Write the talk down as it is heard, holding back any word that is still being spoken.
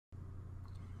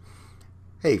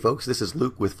Hey folks, this is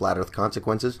Luke with Flat Earth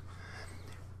Consequences.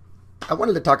 I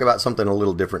wanted to talk about something a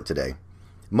little different today.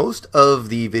 Most of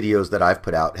the videos that I've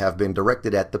put out have been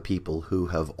directed at the people who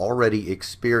have already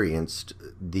experienced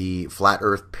the Flat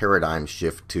Earth paradigm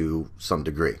shift to some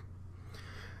degree.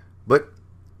 But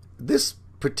this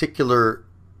particular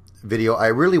video I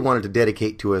really wanted to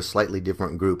dedicate to a slightly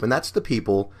different group, and that's the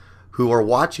people who are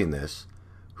watching this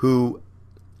who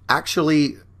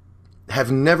actually have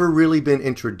never really been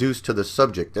introduced to the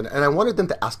subject. And I wanted them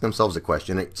to ask themselves a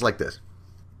question. It's like this.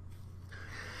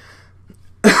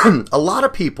 A lot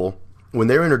of people, when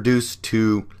they're introduced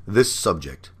to this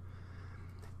subject,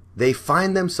 they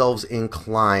find themselves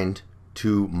inclined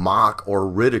to mock or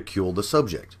ridicule the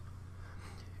subject.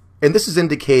 And this is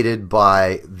indicated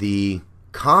by the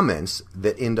comments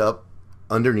that end up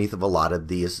underneath of a lot of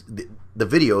the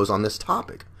videos on this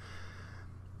topic.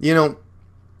 You know,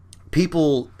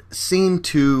 people seem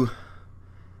to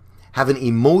have an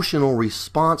emotional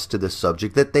response to this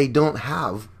subject that they don't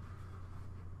have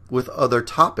with other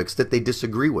topics that they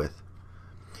disagree with.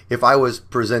 If I was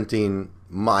presenting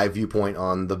my viewpoint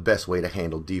on the best way to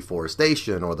handle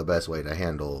deforestation or the best way to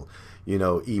handle,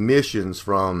 emissions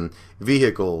from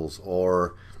vehicles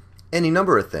or any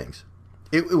number of things,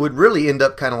 it would really end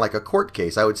up kind of like a court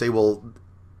case. I would say, well,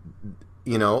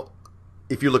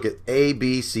 if you look at A,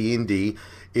 B, C, and D,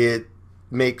 it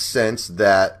makes sense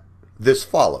that this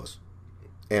follows.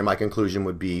 And my conclusion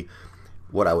would be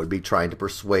what I would be trying to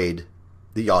persuade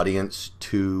the audience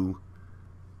to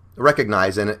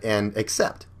recognize and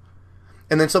accept.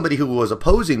 And then somebody who was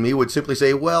opposing me would simply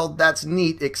say, well, that's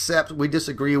neat, except we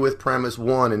disagree with premise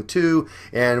 1 and 2,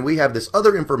 and we have this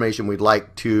other information we'd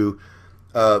like to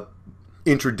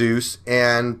introduce,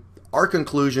 and our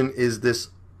conclusion is this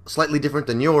slightly different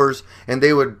than yours, and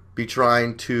they would be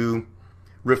trying to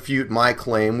refute my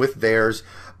claim with theirs,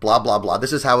 blah, blah, blah.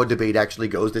 This is how a debate actually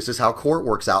goes. This is how court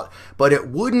works out. But it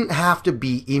wouldn't have to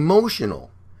be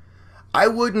emotional. I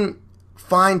wouldn't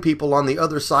find people on the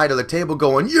other side of the table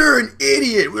going, you're an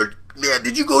idiot. Man,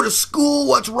 did you go to school?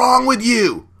 What's wrong with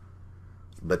you?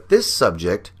 But this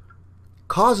subject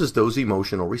causes those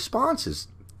emotional responses.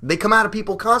 They come out of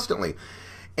people constantly.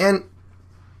 And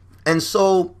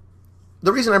so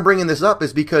the reason I'm bringing this up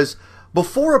is because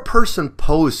before a person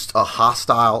posts a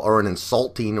hostile or an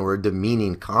insulting or a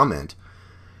demeaning comment,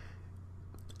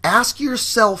 ask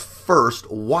yourself first,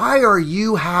 why are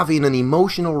you having an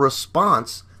emotional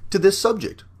response to this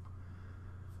subject?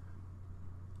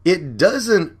 It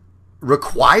doesn't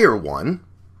require one,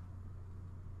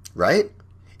 right?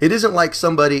 It isn't like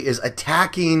somebody is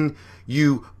attacking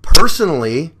you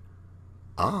personally.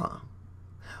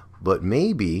 But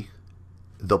maybe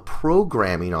the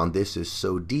programming on this is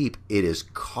so deep, it is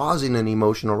causing an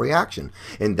emotional reaction.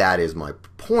 And that is my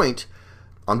point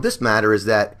on this matter, is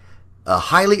that a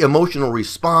highly emotional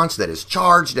response that is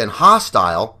charged and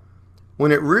hostile,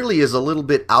 when it really is a little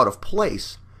bit out of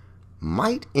place,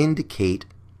 might indicate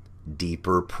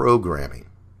deeper programming.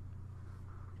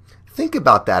 Think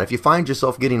about that if you find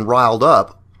yourself getting riled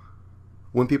up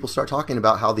when people start talking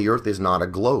about how the Earth is not a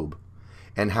globe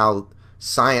and how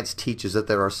science teaches that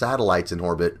there are satellites in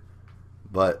orbit,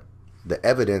 but the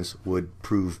evidence would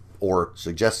prove or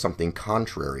suggest something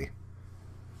contrary.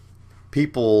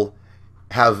 People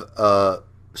have a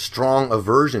strong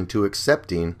aversion to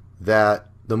accepting that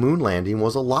the moon landing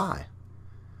was a lie.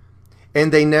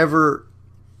 And they never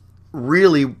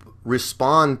really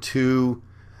respond to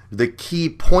the key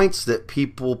points that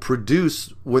people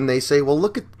produce when they say, well,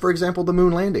 look at, for example, the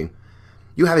moon landing.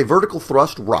 You have a vertical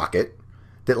thrust rocket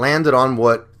that landed on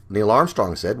what Neil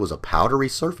Armstrong said was a powdery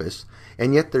surface,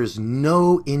 and yet there's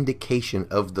no indication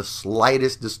of the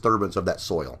slightest disturbance of that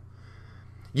soil.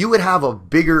 You would have a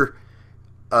bigger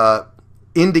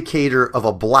indicator of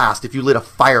a blast if you lit a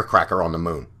firecracker on the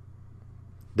moon.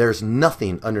 There's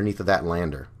nothing underneath of that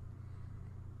lander.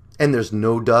 And there's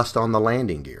no dust on the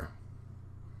landing gear.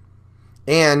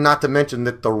 And not to mention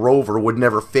that the rover would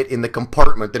never fit in the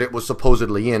compartment that it was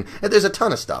supposedly in. And there's a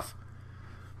ton of stuff.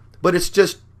 But it's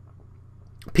just,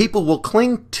 people will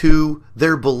cling to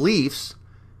their beliefs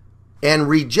and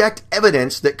reject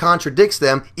evidence that contradicts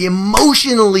them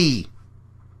emotionally.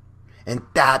 And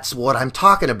that's what I'm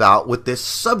talking about with this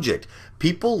subject.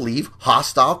 People leave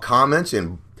hostile comments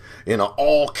in an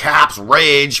all caps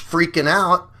rage, freaking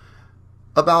out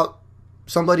about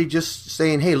somebody just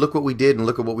saying, hey, look what we did and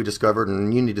look at what we discovered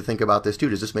and you need to think about this too.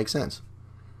 Does this make sense?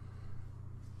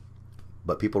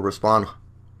 But people respond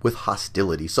with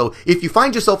hostility. So if you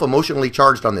find yourself emotionally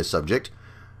charged on this subject,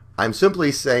 I'm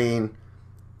simply saying,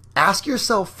 ask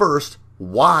yourself first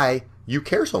why you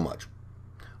care so much.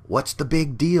 What's the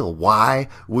big deal? Why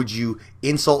would you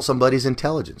insult somebody's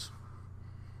intelligence?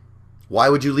 Why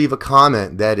would you leave a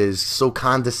comment that is so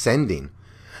condescending?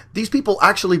 These people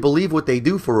actually believe what they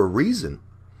do for a reason.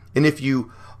 And if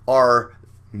you are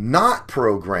not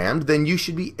programmed, then you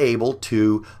should be able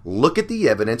to look at the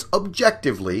evidence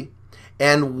objectively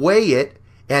and weigh it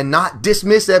and not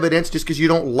dismiss evidence just because you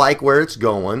don't like where it's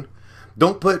going.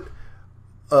 Don't put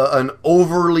an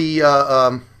overly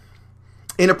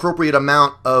inappropriate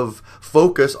amount of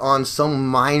focus on some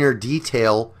minor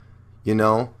detail,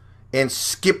 and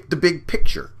skip the big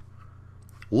picture.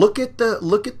 Look at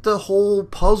the whole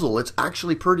puzzle. It's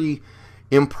actually pretty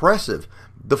impressive.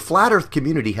 The Flat Earth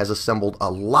community has assembled a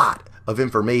lot of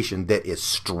information that is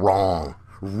strong,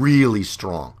 really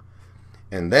strong.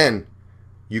 And then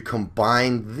you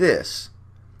combine this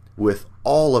with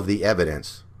all of the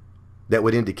evidence that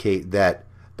would indicate that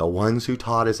the ones who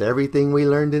taught us everything we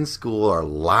learned in school are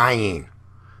lying.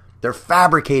 They're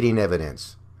fabricating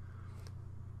evidence.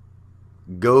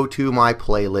 Go to my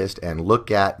playlist and look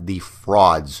at the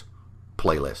frauds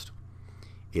playlist.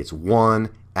 It's one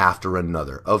after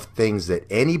another of things that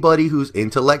anybody who's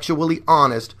intellectually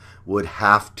honest would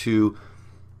have to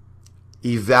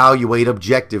evaluate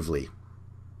objectively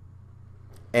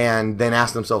and then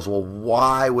ask themselves, well,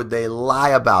 why would they lie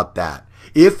about that?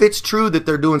 If it's true that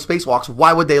they're doing spacewalks,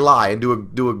 why would they lie and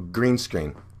do a green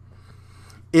screen?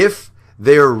 If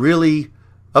they're really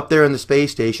up there in the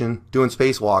space station doing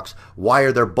spacewalks, why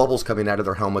are there bubbles coming out of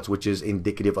their helmets, which is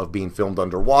indicative of being filmed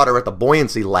underwater at the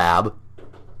buoyancy lab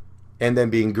and then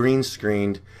being green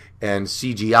screened and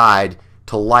CGI'd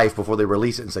to life before they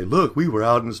release it and say, look, we were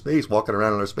out in space walking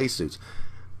around in our spacesuits.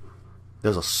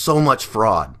 There's so much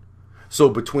fraud. So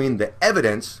between the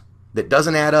evidence that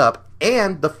doesn't add up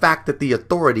and the fact that the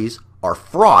authorities are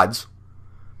frauds,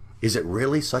 is it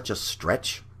really such a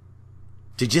stretch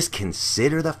to just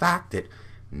consider the fact that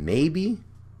maybe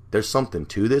there's something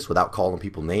to this without calling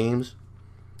people names,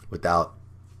 without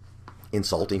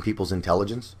insulting people's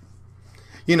intelligence?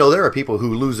 There are people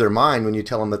who lose their mind when you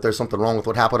tell them that there's something wrong with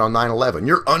what happened on 9/11.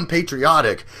 You're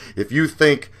unpatriotic if you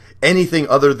think anything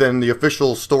other than the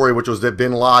official story, which was that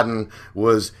bin Laden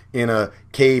was in a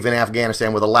cave in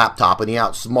Afghanistan with a laptop and he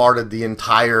outsmarted the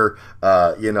entire,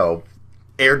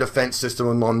 air defense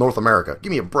system on North America.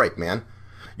 Give me a break, man.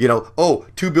 Two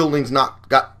planes knocked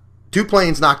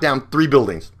down 3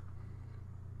 buildings.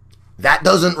 That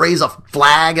doesn't raise a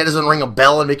flag. That doesn't ring a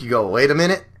bell and make you go, wait a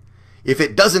minute. If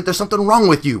it doesn't, there's something wrong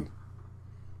with you.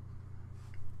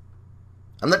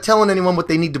 I'm not telling anyone what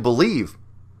they need to believe,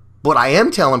 but I am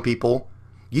telling people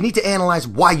you need to analyze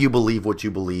why you believe what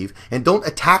you believe and don't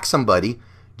attack somebody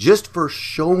just for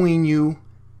showing you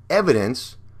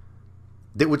evidence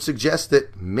that would suggest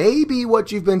that maybe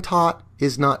what you've been taught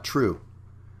is not true.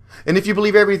 And if you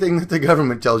believe everything that the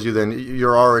government tells you, then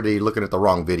you're already looking at the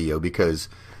wrong video because,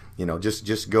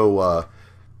 just go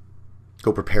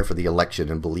prepare for the election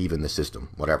and believe in the system,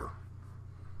 whatever.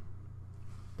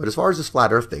 But as far as this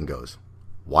flat earth thing goes,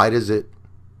 why does it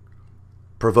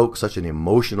provoke such an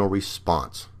emotional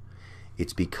response?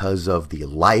 It's because of the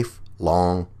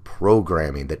lifelong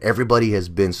programming that everybody has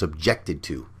been subjected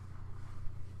to.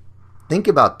 Think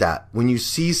about that. When you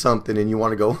see something and you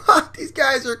want to go, these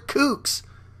guys are kooks.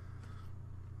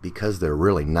 Because they're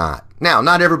really not. Now,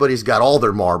 not everybody's got all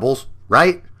their marbles,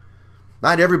 right?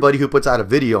 Not everybody who puts out a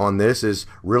video on this is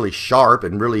really sharp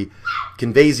and really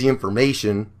conveys the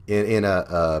information in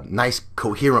a nice,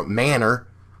 coherent manner.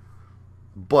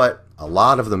 But a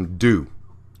lot of them do.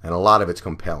 And a lot of it's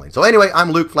compelling. So anyway,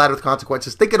 I'm Luke, Flat Earth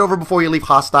Consequences. Think it over before you leave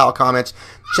hostile comments.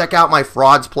 Check out my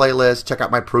frauds playlist. Check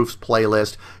out my proofs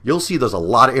playlist. You'll see there's a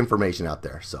lot of information out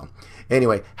there. So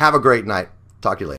anyway, have a great night. Talk to you later.